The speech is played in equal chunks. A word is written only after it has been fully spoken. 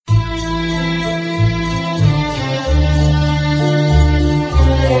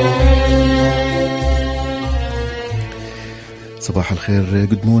Sabah al-Khair,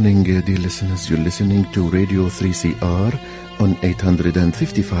 good morning dear listeners. You're listening to Radio 3CR on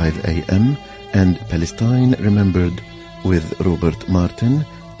 855 AM and Palestine Remembered with Robert Martin,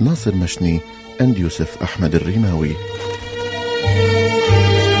 Nasser Mashni and Yusuf Ahmed al-Rimawi.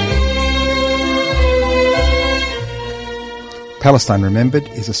 Palestine Remembered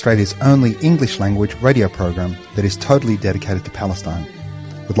is Australia's only English language radio program that is totally dedicated to Palestine.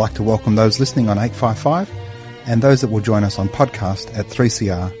 We'd like to welcome those listening on 855 and those that will join us on podcast at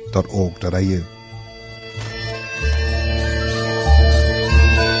 3cr.org.au.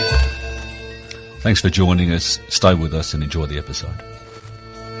 Thanks for joining us. Stay with us and enjoy the episode.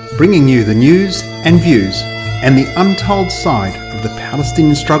 Bringing you the news and views and the untold side of the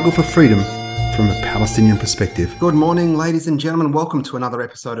Palestinian struggle for freedom from a Palestinian perspective. Good morning, ladies and gentlemen. Welcome to another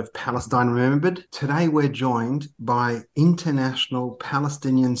episode of Palestine Remembered. Today we're joined by international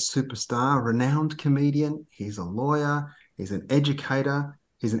Palestinian superstar, renowned comedian. He's a lawyer, he's an educator,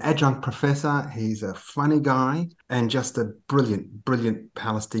 he's an adjunct professor, he's a funny guy, and just a brilliant, brilliant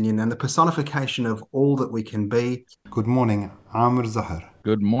Palestinian and the personification of all that we can be. Good morning, Amr Zahar.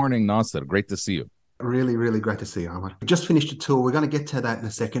 Good morning, Nasser. Great to see you. Really, really great to see you, Ahmad. We just finished a tour. We're going to get to that in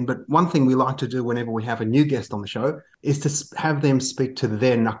a second. But one thing we like to do whenever we have a new guest on the show is to have them speak to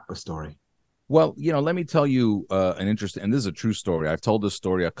their Nakba story. Well, let me tell you an interesting, and this is a true story. I've told this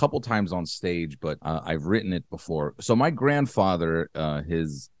story a couple times on stage, but I've written it before. So my grandfather,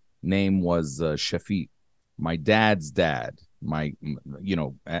 his name was Shafiq, my dad's dad.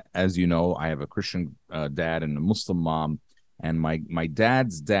 As you know, I have a Christian dad and a Muslim mom. And my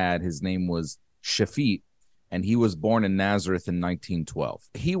dad's dad, his name was Shafiq, and he was born in Nazareth in 1912.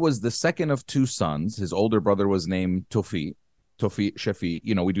 He was the second of two sons. His older brother was named Tawfiq Shafiq.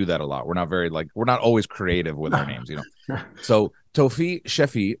 We do that a lot. We're not always creative with our names, So Tawfiq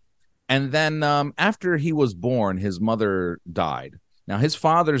Shafiq. And then after he was born, his mother died. Now his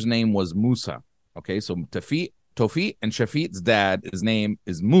father's name was Musa. Okay, so Tawfiq and Shafiq's dad, his name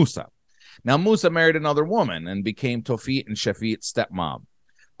is Musa. Now Musa married another woman and became Tawfiq and Shafiq's stepmom.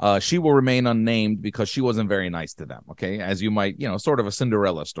 She will remain unnamed because she wasn't very nice to them, okay? As you might, sort of a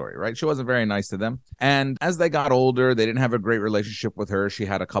Cinderella story, right? She wasn't very nice to them. And as they got older, they didn't have a great relationship with her. She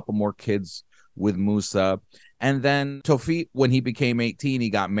had a couple more kids with Musa. And then Tawfiq, when he became 18,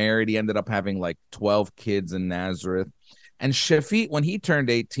 he got married. He ended up having like 12 kids in Nazareth. And Shafiq, when he turned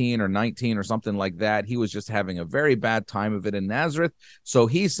 18 or 19 or something like that, he was just having a very bad time of it in Nazareth. So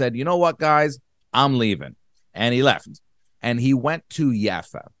he said, you know what, guys? I'm leaving. And he left. And he went to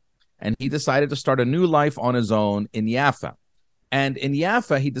Jaffa, and he decided to start a new life on his own in Jaffa. And in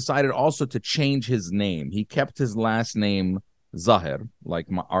Jaffa, he decided also to change his name. He kept his last name Zahir, like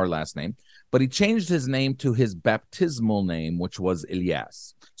our last name, but he changed his name to his baptismal name, which was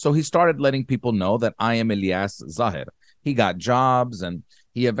Ilyas. So he started letting people know that I am Ilyas Zahir. He got jobs, and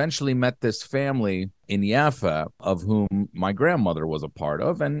he eventually met this family in Jaffa, of whom my grandmother was a part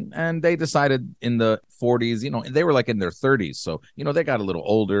of, and they decided in the 40s, they were like in their 30s, so, they got a little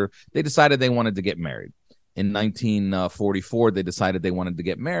older. They decided they wanted to get married. In 1944, they decided they wanted to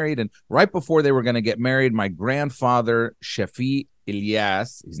get married, and right before they were going to get married, my grandfather, Shafiq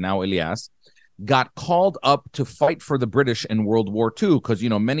Ilyas, he's now Ilyas, got called up to fight for the British in World War II, because,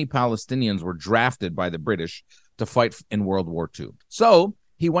 many Palestinians were drafted by the British to fight in World War II. So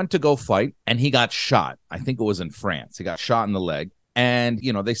he went to go fight, and he got shot. I think it was in France. He got shot in the leg, and,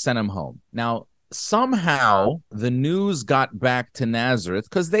 they sent him home. Now, somehow the news got back to Nazareth,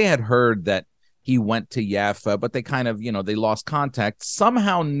 because they had heard that he went to Jaffa, but they kind of, they lost contact.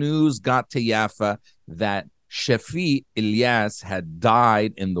 Somehow news got to Jaffa that Shafiq Ilyas had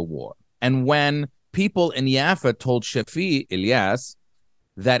died in the war. And when people in Jaffa told Shafiq Ilyas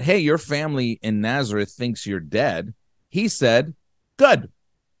that, hey, your family in Nazareth thinks you're dead, he said, good.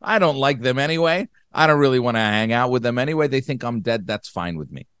 I don't like them anyway. I don't really want to hang out with them anyway. They think I'm dead. That's fine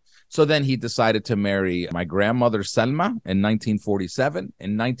with me. So then he decided to marry my grandmother, Selma, in 1947.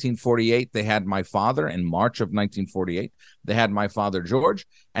 In 1948, they had my father. In March of 1948, they had my father, George.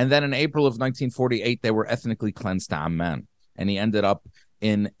 And then in April of 1948, they were ethnically cleansed to Amman. And he ended up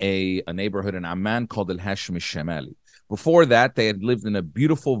in a neighborhood in Amman called Al-Hashmi Shamali. Before that, they had lived in a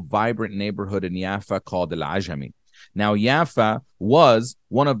beautiful, vibrant neighborhood in Jaffa called Al-Ajami. Now, Jaffa was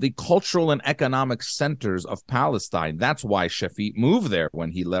one of the cultural and economic centers of Palestine. That's why Shafiq moved there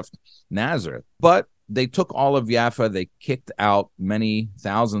when he left Nazareth. But they took all of Jaffa. They kicked out many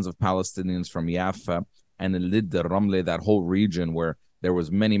thousands of Palestinians from Jaffa and Lid, Ramle, that whole region where there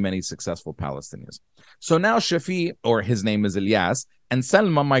was many, many successful Palestinians. So now Shafiq, or his name is Ilyas, and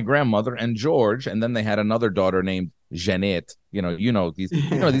Selma, my grandmother, and George, and then they had another daughter named Janet.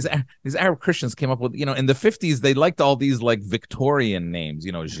 These Arab Christians came up with, in the 50s, they liked all these like Victorian names,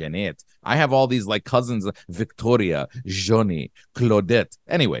 Janet. I have all these like cousins, Victoria, Johnny, Claudette.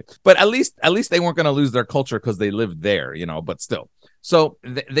 Anyway, but at least they weren't going to lose their culture because they lived there, but still. So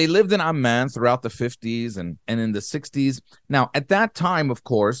they lived in Amman throughout the 50s and in the 60s. Now, at that time, of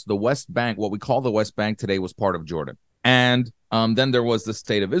course, the West Bank, what we call the West Bank today, was part of Jordan. And then there was the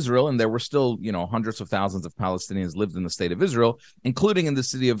state of Israel, and there were still, hundreds of thousands of Palestinians lived in the state of Israel, including in the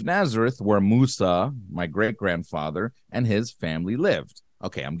city of Nazareth, where Musa, my great-grandfather, and his family lived.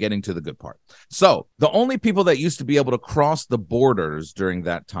 Okay, I'm getting to the good part. So the only people that used to be able to cross the borders during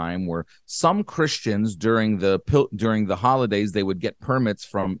that time were some Christians. During the holidays, they would get permits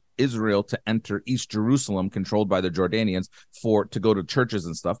from Israel to enter East Jerusalem, controlled by the Jordanians, to go to churches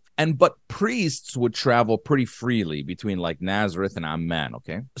and stuff. But priests would travel pretty freely between like Nazareth and Amman.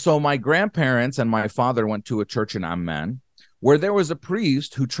 Okay, so my grandparents and my father went to a church in Amman where there was a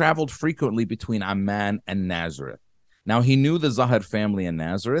priest who traveled frequently between Amman and Nazareth. Now, he knew the Zahar family in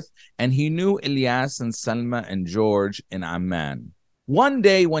Nazareth, and he knew Ilyas and Salma and George in Amman. One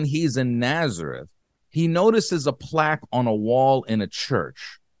day when he's in Nazareth, he notices a plaque on a wall in a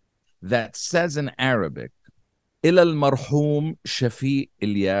church that says in Arabic, Ila al-marhum Shafi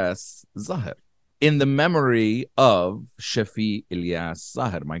Ilyas Zahar, in the memory of Shafi Ilyas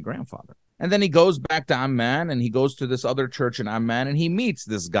Zahar, my grandfather. And then he goes back to Amman, and he goes to this other church in Amman, and he meets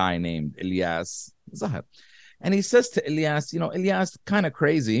this guy named Ilyas Zahar. And he says to Ilyas, Ilyas, kind of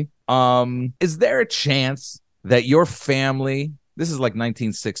crazy. Is there a chance that your family, this is like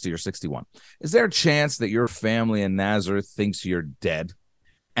 1960 or 61, is there a chance that your family in Nazareth thinks you're dead?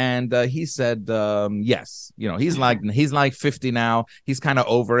 And he said, yes. He's like 50 now. He's kind of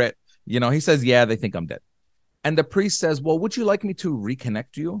over it. He says, yeah, they think I'm dead. And the priest says, well, would you like me to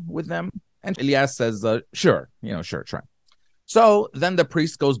reconnect you with them? And Ilyas says, sure, sure, try. So then the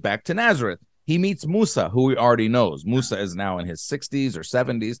priest goes back to Nazareth. He meets Musa, who he already knows. Musa is now in his 60s or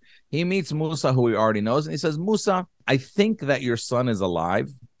 70s. He meets Musa, who he already knows, and he says, Musa, I think that your son is alive,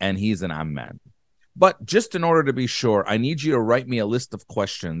 and he's in Amman. But just in order to be sure, I need you to write me a list of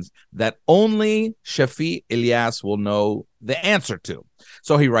questions that only Shafi Ilyas will know the answer to.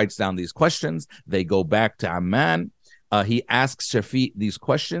 So he writes down these questions. They go back to Amman. He asks Shafi these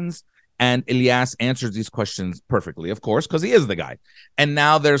questions. And Ilyas answers these questions perfectly, of course, because he is the guy. And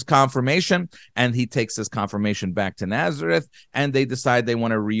now there's confirmation, and he takes this confirmation back to Nazareth, and they decide they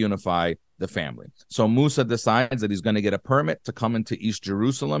want to reunify the family. So Musa decides that he's going to get a permit to come into East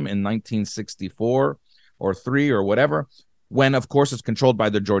Jerusalem in 1964 or 3 or whatever, when, of course, it's controlled by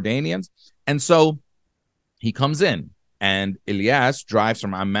the Jordanians. And so he comes in. And Ilyas drives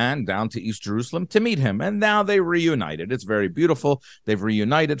from Amman down to East Jerusalem to meet him. And now they reunited. It's very beautiful. They've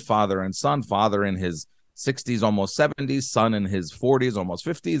reunited, father and son, father in his 60s, almost 70s, son in his 40s, almost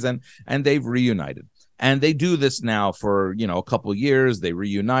 50s, and they've reunited. And they do this now for, a couple of years. They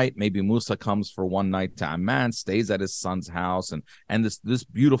reunite. Maybe Musa comes for one night to Amman, stays at his son's house. And this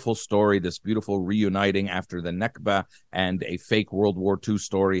beautiful story, this beautiful reuniting after the Nakba and a fake World War II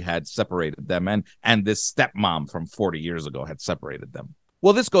story had separated them. And this stepmom from 40 years ago had separated them.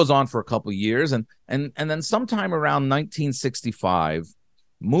 Well, this goes on for a couple of years. And then sometime around 1965,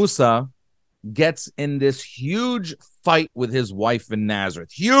 Musa gets in this huge fight with his wife in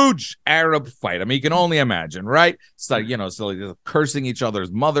Nazareth. Huge Arab fight. I mean, you can only imagine, right? So, so cursing each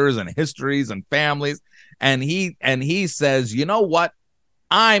other's mothers and histories and families. And he says, you know what?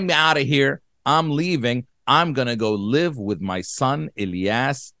 I'm out of here. I'm leaving. I'm going to go live with my son,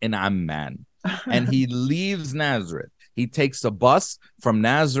 Ilyas, in Amman. And he leaves Nazareth. He takes a bus from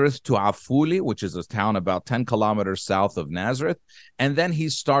Nazareth to Afuli, which is a town about 10 kilometers south of Nazareth. And then he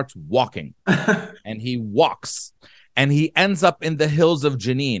starts walking. And he walks. And he ends up in the hills of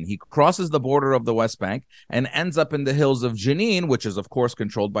Jenin. He crosses the border of the West Bank and ends up in the hills of Jenin, which is, of course,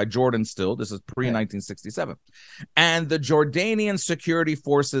 controlled by Jordan still. This is pre-1967. And the Jordanian security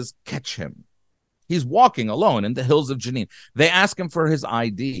forces catch him. He's walking alone in the hills of Jenin. They ask him for his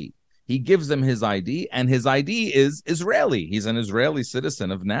ID. He gives them his ID, and his ID is Israeli. He's an Israeli citizen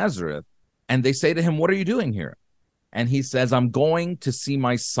of Nazareth. And they say to him, what are you doing here? And he says, I'm going to see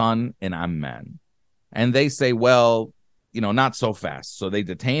my son in Amman. And they say, well, not so fast. So they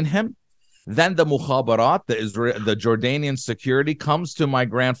detain him. Then the Mukhabarat, the Jordanian security, comes to my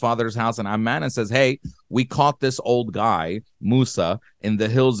grandfather's house in Amman and says, hey, we caught this old guy, Musa, in the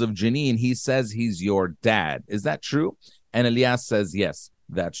hills of Jenin. He says he's your dad. Is that true? And Ilyas says, yes,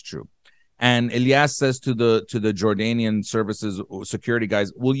 that's true. And Ilyas says to the Jordanian services security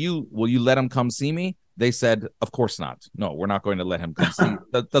guys, will you let him come see me? they said, of course not. No, we're not going to let him come see.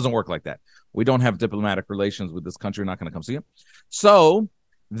 That doesn't work like that. We don't have diplomatic relations with this country. We're not going to come see him. So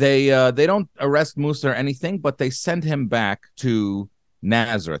they don't arrest Musa or anything, but they send him back to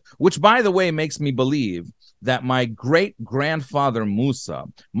Nazareth, which, by the way, makes me believe that my great-grandfather Musa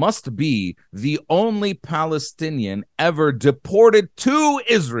must be the only Palestinian ever deported to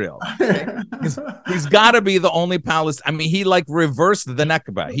Israel. He's got to be the only Palestinian. I mean, he like reversed the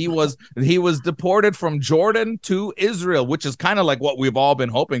Nakba. He was deported from Jordan to Israel, which is kind of like what we've all been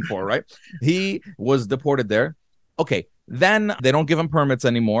hoping for, right? He was deported there. Okay, then they don't give him permits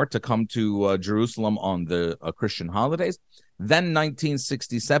anymore to come to Jerusalem on the Christian holidays. Then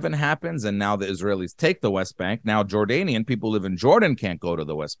 1967 happens, and now the Israelis take the West Bank. Now Jordanian people who live in Jordan can't go to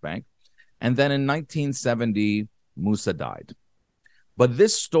the West Bank. And then in 1970, Musa died. But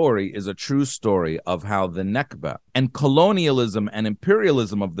this story is a true story of how the Nakba and colonialism and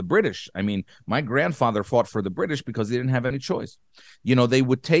imperialism of the British. I mean, my grandfather fought for the British because he didn't have any choice. You know, they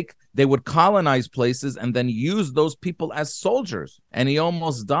would colonize places and then use those people as soldiers. And he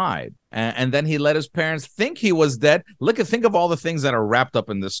almost died. And then he let his parents think he was dead. Think of all the things that are wrapped up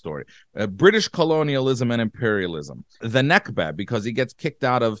in this story. British colonialism and imperialism. The Nakba, because he gets kicked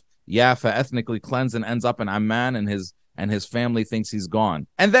out of Jaffa, ethnically cleansed, and ends up in Amman, and his family thinks he's gone.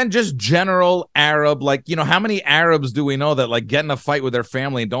 And then just general Arab, like, you know, how many Arabs do we know that like get in a fight with their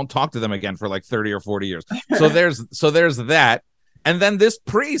family and don't talk to them again for like 30 or 40 years? So there's that. And then this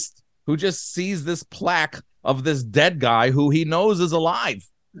priest who just sees this plaque of this dead guy who he knows is alive.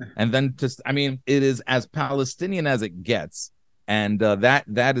 And then it is as Palestinian as it gets. And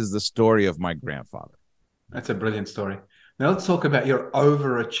that is the story of my grandfather. That's a brilliant story. Now let's talk about your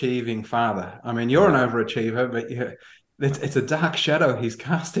overachieving father. I mean, you're an overachiever, but it's a dark shadow he's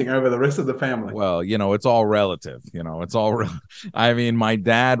casting over the rest of the family. Well, you know, it's all relative. You know, it's all. I mean, my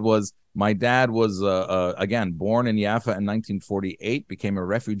dad was again born in Jaffa in 1948. Became a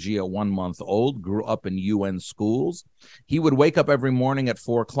refugee at 1 month old. Grew up in UN schools. He would wake up every morning at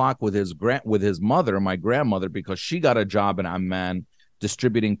 4:00 with his mother, my grandmother, because she got a job in Amman,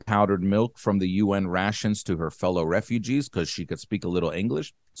 distributing powdered milk from the UN rations to her fellow refugees because she could speak a little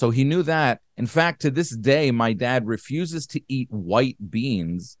English. So he knew that. In fact, to this day, my dad refuses to eat white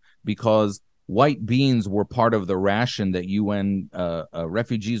beans because white beans were part of the ration that UN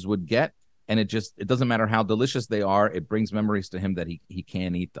refugees would get. And it doesn't matter how delicious they are. It brings memories to him that he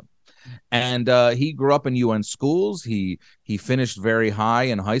can't eat them. And he grew up in UN schools. He finished very high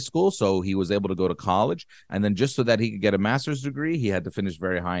in high school, so he was able to go to college. And then just so that he could get a master's degree, he had to finish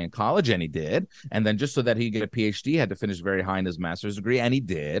very high in college, and he did. And then just so that he could get a PhD, he had to finish very high in his master's degree, and he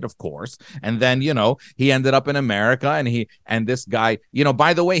did, of course. And then, you know, he ended up in America, and this guy, you know,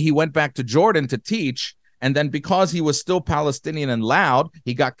 by the way, he went back to Jordan to teach. And then because he was still Palestinian and loud,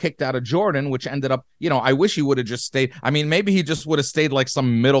 he got kicked out of Jordan, which ended up, you know, I wish he would have just stayed. I mean, maybe he just would have stayed like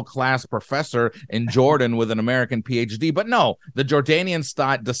some middle-class professor in Jordan with an American PhD. But no, the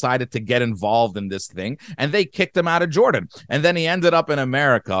Jordanians decided to get involved in this thing, and they kicked him out of Jordan. And then he ended up in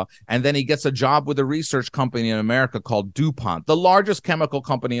America, and then he gets a job with a research company in America called DuPont, the largest chemical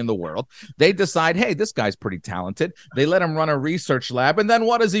company in the world. They decide, hey, this guy's pretty talented. They let him run a research lab, and then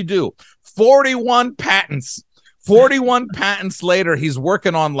what does he do? 41 patents. 41 patents later, he's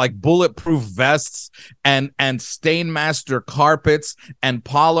working on like bulletproof vests and Stainmaster carpets and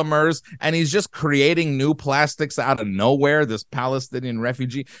polymers, and he's just creating new plastics out of nowhere, this Palestinian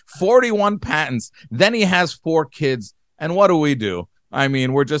refugee. 41 patents. Then he has 4 kids. And what do? I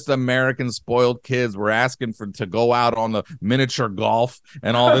mean, we're just American spoiled kids. We're asking to go out on the miniature golf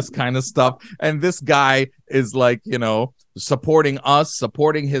and all this kind of stuff. And this guy is like, you know, supporting us,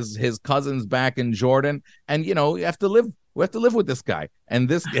 supporting his cousins back in Jordan. And, you know, we have to live with this guy. And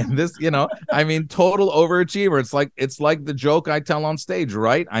this, you know, I mean, total overachiever. It's like the joke I tell on stage,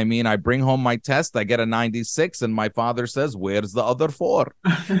 right? I mean, I bring home my test, I get a 96, and my father says, "Where's the other 4?"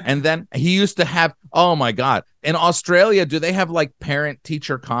 And then he used to have, oh my God, in Australia, do they have like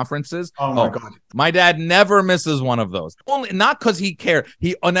parent-teacher conferences? Oh my God. My dad never misses one of those. Only not because he cares.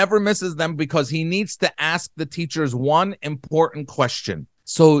 He never misses them because he needs to ask the teachers one important question.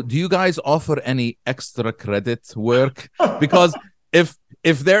 So do you guys offer any extra credit work? Because if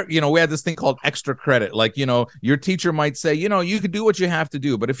they're, you know, we had this thing called extra credit. Like, you know, your teacher might say, you know, you could do what you have to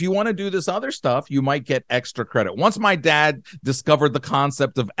do, but if you want to do this other stuff, you might get extra credit. Once my dad discovered the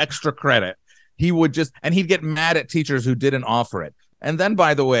concept of extra credit, he'd get mad at teachers who didn't offer it. And then,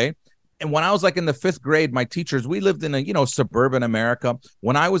 by the way, and when I was like in the 5th grade, my teachers, we lived in a, you know, suburban America.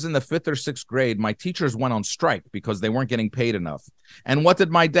 When I was in the 5th or 6th grade, my teachers went on strike because they weren't getting paid enough. And what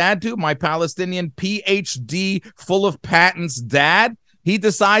did my dad do? My Palestinian PhD full of patents dad, he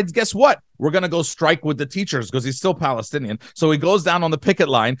decides, guess what? we're going to go strike with the teachers because he's still Palestinian. So he goes down on the picket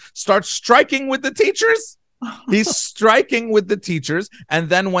line, starts striking with the teachers. He's striking with the teachers, and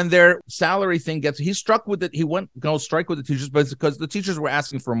then when their salary thing gets, he struck with it. He went go strike with the teachers, but it's because the teachers were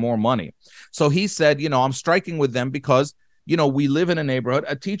asking for more money. So he said, I'm striking with them because we live in a neighborhood.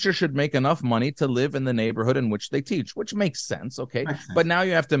 A teacher should make enough money to live in the neighborhood in which they teach, which makes sense. Okay, but now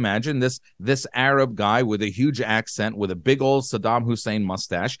you have to imagine this Arab guy with a huge accent, with a big old Saddam Hussein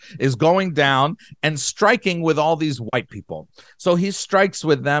mustache, is going down and striking with all these white people. So he strikes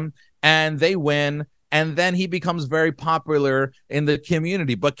with them, and they win. And then he becomes very popular in the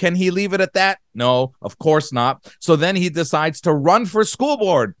community. But can he leave it at that? No, of course not. So then he decides to run for school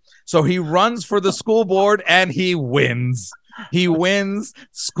board. So he runs for the school board and he wins. He wins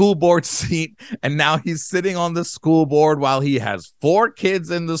school board seat, and now he's sitting on the school board while he has 4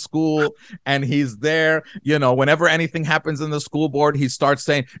 kids in the school, and he's there. Whenever anything happens in the school board, he starts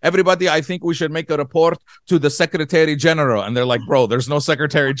saying, everybody, I think we should make a report to the Secretary General. And they're like, bro, there's no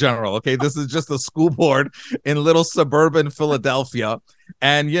Secretary General. Okay, this is just a school board in little suburban Philadelphia.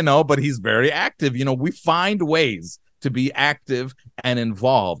 And, but he's very active. We find ways to be active and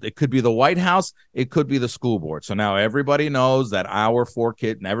involved. It could be the White House. It could be the school board. So now everybody knows that our 4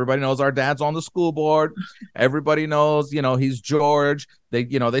 kids, and everybody knows our dad's on the school board. Everybody knows, he's George. They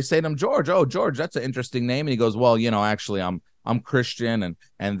say to him, George, oh, George, that's an interesting name. And he goes, well, actually I'm Christian,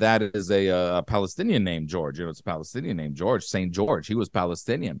 and that is a Palestinian name, George. It's a Palestinian name, George, St. George. He was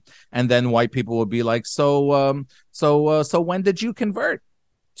Palestinian. And then white people would be like, so when did you convert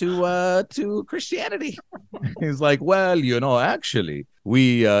to Christianity? He's like, well, actually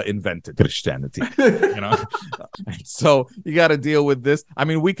we invented Christianity. So you got to deal with this. I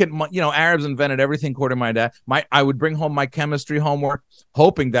mean, we can, Arabs invented everything according to my dad. I would bring home my chemistry homework,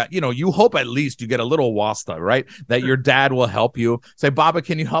 hoping that, you hope at least you get a little wasta, right? That your dad will help you. Say, Baba,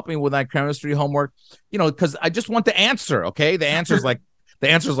 can you help me with my chemistry homework? Because I just want the answer. Okay, the answer is like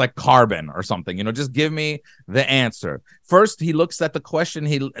carbon or something. Just give me the answer. First, he looks at the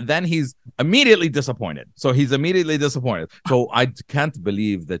question. Then he's immediately disappointed. So he's immediately disappointed. So I can't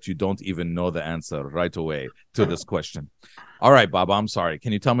believe that you don't even know the answer right away to this question. All right, Baba, I'm sorry.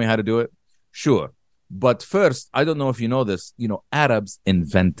 Can you tell me how to do it? Sure. But first, I don't know if you know this, Arabs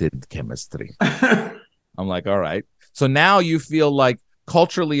invented chemistry. I'm like, all right. So now you feel like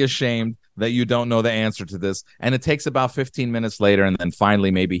culturally ashamed that you don't know the answer to this, and it takes about 15 minutes later, and then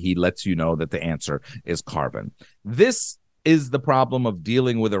finally maybe he lets you know that the answer is carbon. This is the problem of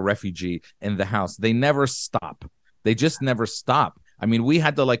dealing with a refugee in the house. They never stop. They just never stop. I mean, we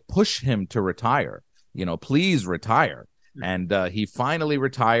had to push him to retire, please retire. And he finally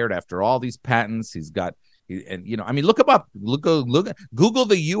retired after all these patents. He's got, Google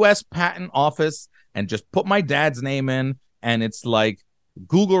the U.S. Patent Office and just put my dad's name in, and it's like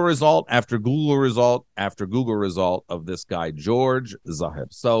Google result after Google result after Google result of this guy, George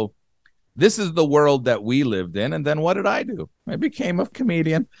Zaheb. So this is the world that we lived in. And then what did I do? I became a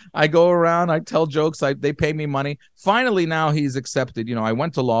comedian. I go around, I tell jokes, they pay me money. Finally, now he's accepted. I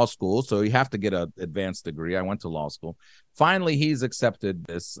went to law school, so you have to get an advanced degree. I went to law school. Finally, he's accepted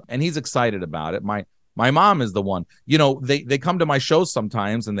this, and he's excited about it. My mom is the one. They come to my shows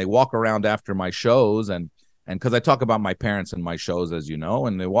sometimes, and they walk around after my shows, and because I talk about my parents in my shows, as you know,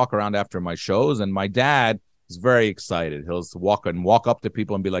 and they walk around after my shows, and my dad is very excited. He'll walk up to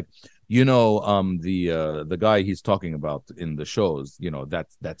people and be like, the guy he's talking about in the shows,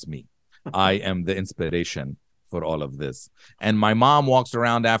 that's me. I am the inspiration for all of this. And my mom walks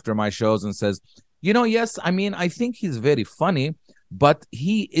around after my shows and says, yes, I think he's very funny, but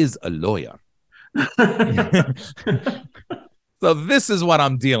he is a lawyer. So this is what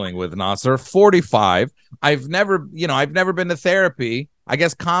I'm dealing with, Nasser. 45. I've never been to therapy. I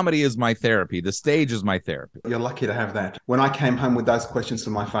guess comedy is my therapy. The stage is my therapy. You're lucky to have that. When I came home with those questions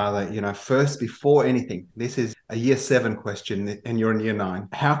from my father, first, before anything, this is a year 7 question and you're in year 9.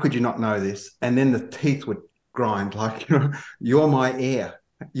 How could you not know this? And then the teeth would grind like, you're my heir.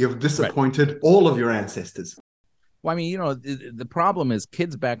 You've disappointed all of your ancestors. Well, the problem is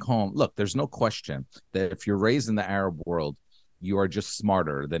kids back home. Look, there's no question that if you're raised in the Arab world, you are just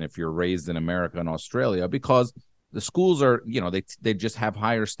smarter than if you're raised in America and Australia, because the schools are, they just have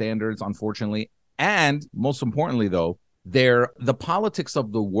higher standards, unfortunately. And most importantly, though, the politics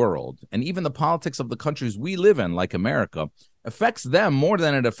of the world and even the politics of the countries we live in, like America, affects them more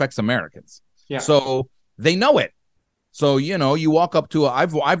than it affects Americans. Yeah. So they know it. So, you walk up to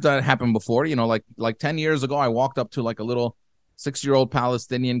I've done it happen before, like 10 years ago, I walked up to like a little 6-year-old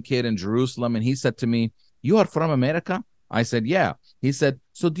Palestinian kid in Jerusalem, and he said to me, "You are from America?" I said, yeah. He said,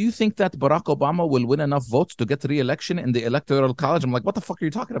 so do you think that Barack Obama will win enough votes to get re-election in the Electoral College? I'm like, what the fuck are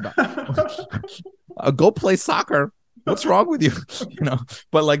you talking about? Go play soccer. What's wrong with you?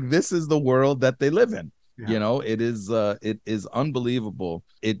 But like, this is the world that they live in. Yeah. It is unbelievable.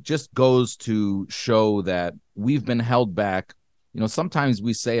 It just goes to show that we've been held back. Sometimes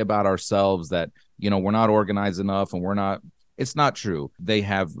we say about ourselves that, we're not organized enough and it's not true. They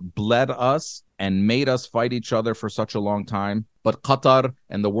have bled us and made us fight each other for such a long time. But Qatar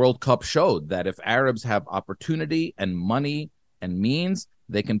and the World Cup showed that if Arabs have opportunity and money and means,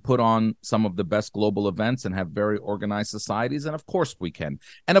 they can put on some of the best global events and have very organized societies. And of course we can.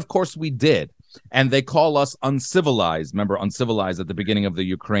 And of course we did. And they call us uncivilized. Remember, uncivilized at the beginning of the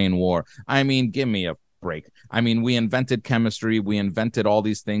Ukraine war. I mean, give me a break. I mean, we invented chemistry. We invented all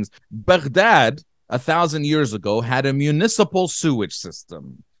these things. Baghdad, 1,000 years ago, had a municipal sewage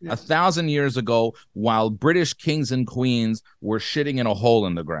system. 1,000 years ago, while British kings and queens were shitting in a hole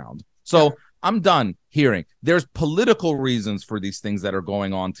in the ground. So I'm done hearing. There's political reasons for these things that are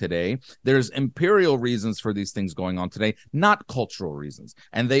going on today. There's imperial reasons for these things going on today, not cultural reasons.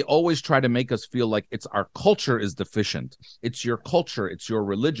 And they always try to make us feel like it's our culture is deficient. It's your culture, it's your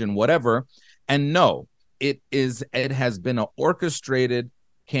religion, whatever. And no, it has been an orchestrated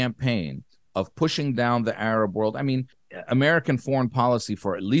campaign of pushing down the Arab world. I mean, American foreign policy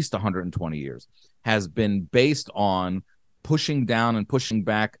for at least 120 years has been based on pushing down and pushing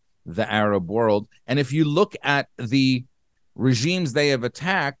back the Arab world. And if you look at the regimes they have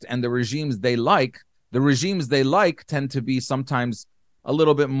attacked and the regimes they like tend to be sometimes a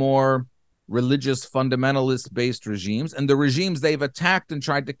little bit more religious fundamentalist based regimes. And the regimes they've attacked and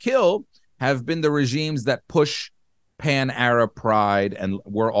tried to kill have been the regimes that push pan-Arab pride and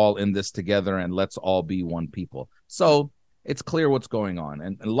we're all in this together and let's all be one people. So it's clear what's going on.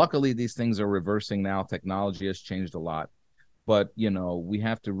 And luckily these things are reversing now. Technology has changed a lot. But, we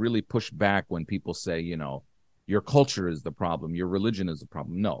have to really push back when people say, your culture is the problem, your religion is the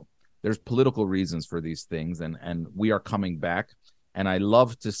problem. No, there's political reasons for these things, and we are coming back. And I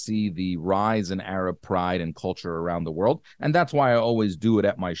love to see the rise in Arab pride and culture around the world. And that's why I always do it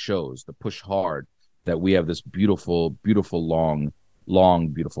at my shows, to push hard that we have this beautiful, beautiful, long,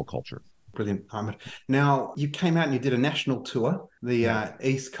 beautiful culture. Brilliant, Ahmed. Now, you came out and you did a national tour, the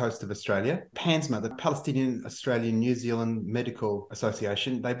east coast of Australia. PANSMA, the Palestinian Australian New Zealand Medical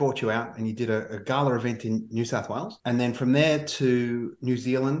Association, they brought you out and you did a gala event in New South Wales. And then from there to New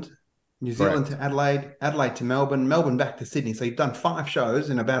Zealand to Adelaide, Adelaide to Melbourne, Melbourne back to Sydney. So you've done 5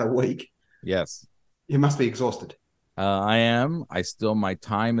 shows in about a week. Yes. You must be exhausted. I am. My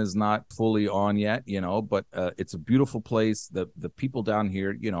time is not fully on yet, but it's a beautiful place. The people down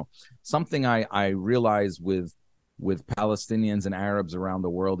here, something I realize with Palestinians and Arabs around the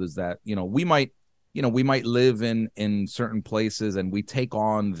world is that, we might live in certain places and we take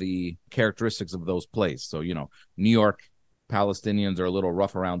on the characteristics of those places. So, New York Palestinians are a little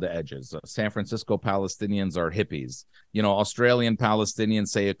rough around the edges. San Francisco Palestinians are hippies. Australian Palestinians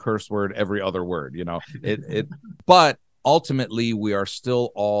say a curse word every other word. But ultimately, we are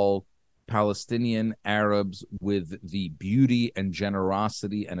still all Palestinian Arabs with the beauty and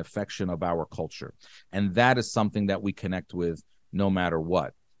generosity and affection of our culture, and that is something that we connect with no matter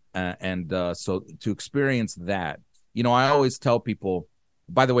what. So to experience that, I always tell people.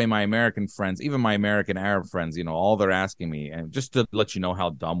 By the way, my American friends, even my American Arab friends, all they're asking me, and just to let you know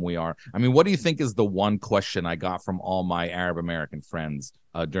how dumb we are. I mean, what do you think is the one question I got from all my Arab American friends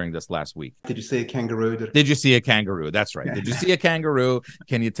during this last week? Did you see a kangaroo? Did you see a kangaroo? That's right. Did you see a kangaroo?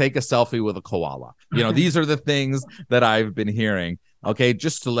 Can you take a selfie with a koala? These are the things that I've been hearing. Okay,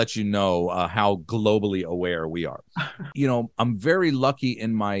 just to let you know how globally aware we are. I'm very lucky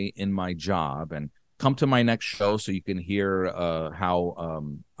in my job, and come to my next show so you can hear how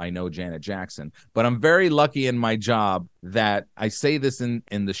I know Janet Jackson. But I'm very lucky in my job that I say this in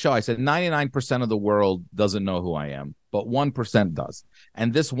the show. I said 99% of the world doesn't know who I am, but 1% does.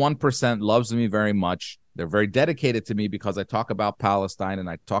 And this 1% loves me very much. They're very dedicated to me because I talk about Palestine and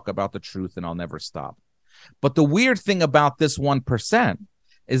I talk about the truth and I'll never stop. But the weird thing about this 1%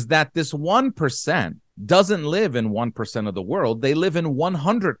 is that this 1% doesn't live in 1% of the world. They live in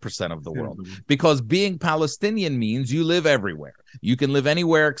 100% of the world, because being Palestinian means you live everywhere. You can live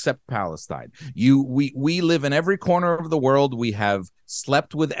anywhere except Palestine. We live in every corner of the world. We have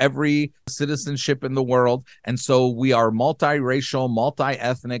slept with every citizenship in the world. And so we are multiracial,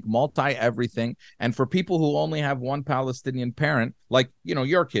 multi-ethnic, multi-everything. And for people who only have one Palestinian parent, like,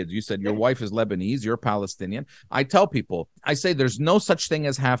 your kids, you said your wife is Lebanese, you're Palestinian. I tell people, I say there's no such thing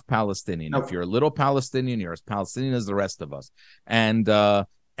as half Palestinian. If you're a little Palestinian, you're as Palestinian as the rest of us. And that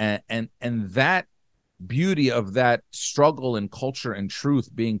beauty of that struggle and culture and truth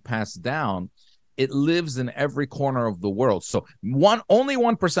being passed down, it lives in every corner of the world. So only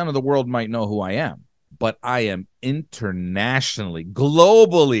 1% of the world might know who I am, but I am internationally,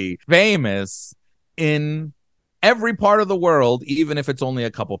 globally famous in every part of the world, even if it's only a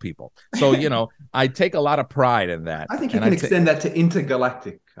couple people. So, I take a lot of pride in that. I think you can extend that to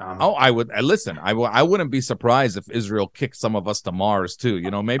intergalactic. I would listen. I wouldn't be surprised if Israel kicked some of us to Mars too.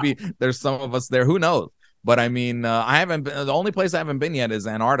 Maybe there's some of us there. Who knows? But I mean, I haven't been. The only place I haven't been yet is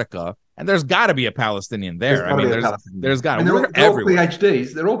Antarctica, and there's got to be a Palestinian there. There's got to. They're all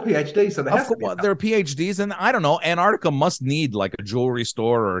PhDs. They're all PhDs. So they're PhDs, and I don't know. Antarctica must need like a jewelry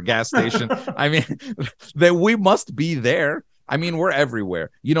store or a gas station. I mean, we must be there. I mean, we're everywhere.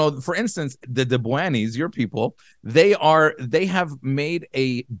 For instance, the Debuanis, your people, they have made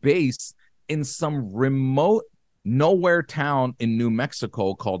a base in some remote nowhere town in New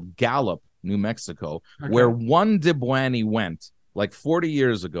Mexico called Gallup, New Mexico, where one Debuani went like 40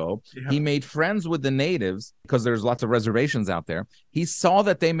 years ago. Yeah. He made friends with the natives because there's lots of reservations out there. He saw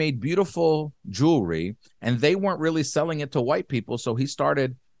that they made beautiful jewelry and they weren't really selling it to white people. So he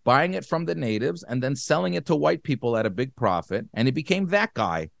started buying it from the natives and then selling it to white people at a big profit. And he became that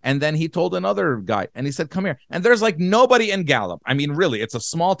guy. And then he told another guy and he said, come here. And there's like nobody in Gallup. I mean, really, it's a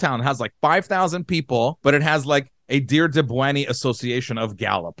small town. It has like 5,000 people, but it has like a Dear Debuani Association of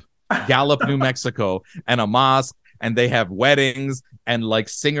Gallup, New Mexico, and a mosque. And they have weddings, and like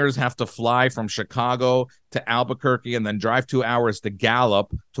singers have to fly from Chicago to Albuquerque and then drive 2 hours to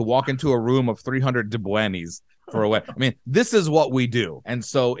Gallup to walk into a room of 300 Debuanis for a wedding. I mean, this is what we do. And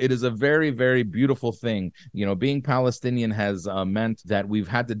so it is a very, very beautiful thing. Being Palestinian has meant that we've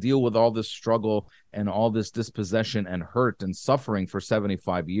had to deal with all this struggle and all this dispossession and hurt and suffering for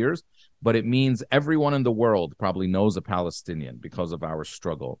 75 years. But it means everyone in the world probably knows a Palestinian because of our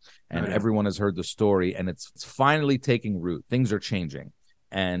struggle. And everyone has heard the story, and it's finally taking root. Things are changing.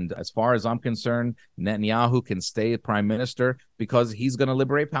 And as far as I'm concerned, Netanyahu can stay prime minister because he's going to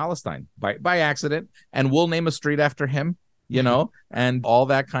liberate Palestine by accident. And we'll name a street after him, and all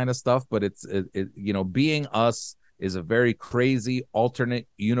that kind of stuff. But it's being us is a very crazy alternate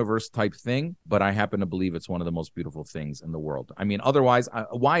universe type thing, but I happen to believe it's one of the most beautiful things in the world. I mean, otherwise,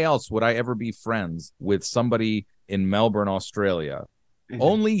 why else would I ever be friends with somebody in Melbourne, Australia? Mm-hmm.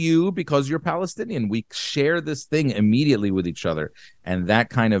 Only you, because you're Palestinian. We share this thing immediately with each other, and that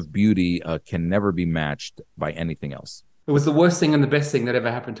kind of beauty can never be matched by anything else. It was the worst thing and the best thing that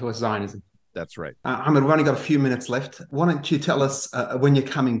ever happened to us, Zionism. That's right. Ahmed, we've only got a few minutes left. Why don't you tell us when you're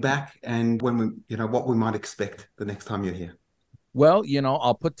coming back and when what we might expect the next time you're here? Well,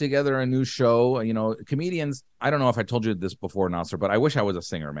 I'll put together a new show. Comedians, I don't know if I told you this before, Nasser, but I wish I was a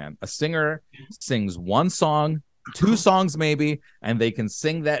singer, man. A singer sings one song, 2 songs maybe, and they can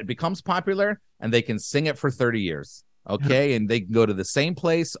sing that. It becomes popular, and they can sing it for 30 years. Okay, and they can go to the same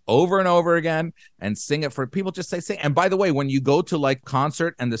place over and over again and sing it for people. Just say sing. And by the way, when you go to like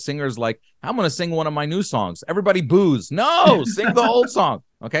concert and the singer's like, I'm going to sing one of my new songs, everybody boos. No, sing the old song.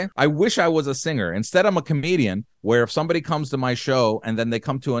 Okay. I wish I was a singer. Instead, I'm a comedian where if somebody comes to my show and then they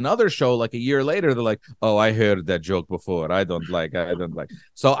come to another show like a year later, they're like, oh, I heard that joke before. I don't like.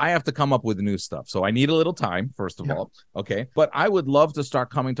 So I have to come up with new stuff. So I need a little time, first of all. Okay. But I would love to start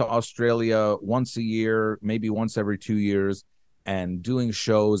coming to Australia once a year, maybe once every 2 years, and doing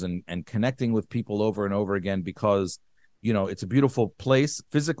shows and connecting with people over and over again because, it's a beautiful place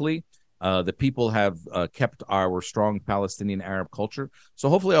physically. The people have kept our strong Palestinian Arab culture. So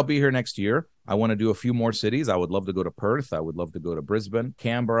hopefully I'll be here next year. I want to do a few more cities. I would love to go to Perth. I would love to go to Brisbane,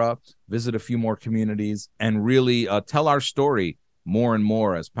 Canberra, visit a few more communities, and really tell our story more and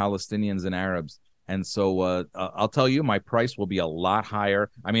more as Palestinians and Arabs. And so I'll tell you, my price will be a lot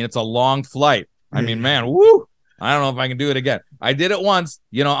higher. I mean, it's a long flight. I mean, man, woo! I don't know if I can do it again. I did it once.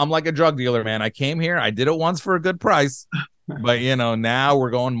 I'm like a drug dealer, man. I came here. I did it once for a good price. But now we're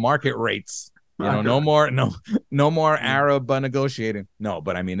going market rates. No more Arab negotiating. No,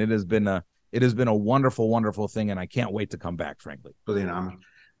 but I mean it has been a wonderful, wonderful thing, and I can't wait to come back. Frankly, brilliant, Ahmed.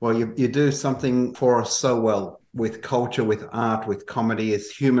 Well, you do something for us so well with culture, with art, with comedy.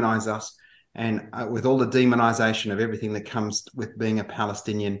 It's humanize us, and with all the demonization of everything that comes with being a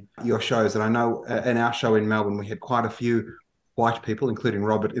Palestinian. Your shows, and I know in our show in Melbourne, we had quite a few white people, including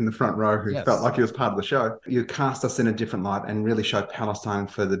Robert in the front row, who felt like he was part of the show. You cast us in a different light and really show Palestine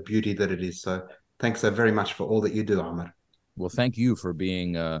for the beauty that it is. So thanks so very much for all that you do, Ahmed. Well, thank you for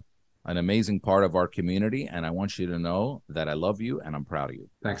being an amazing part of our community. And I want you to know that I love you and I'm proud of you.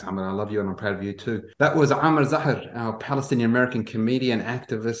 Thanks, Ahmed. I love you and I'm proud of you too. That was Amer Zaher, our Palestinian-American comedian,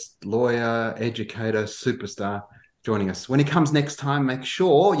 activist, lawyer, educator, superstar. joining us. When he comes next time, make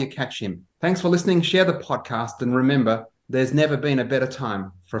sure you catch him. Thanks for listening. Share the podcast. And remember, there's never been a better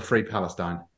time for a free Palestine.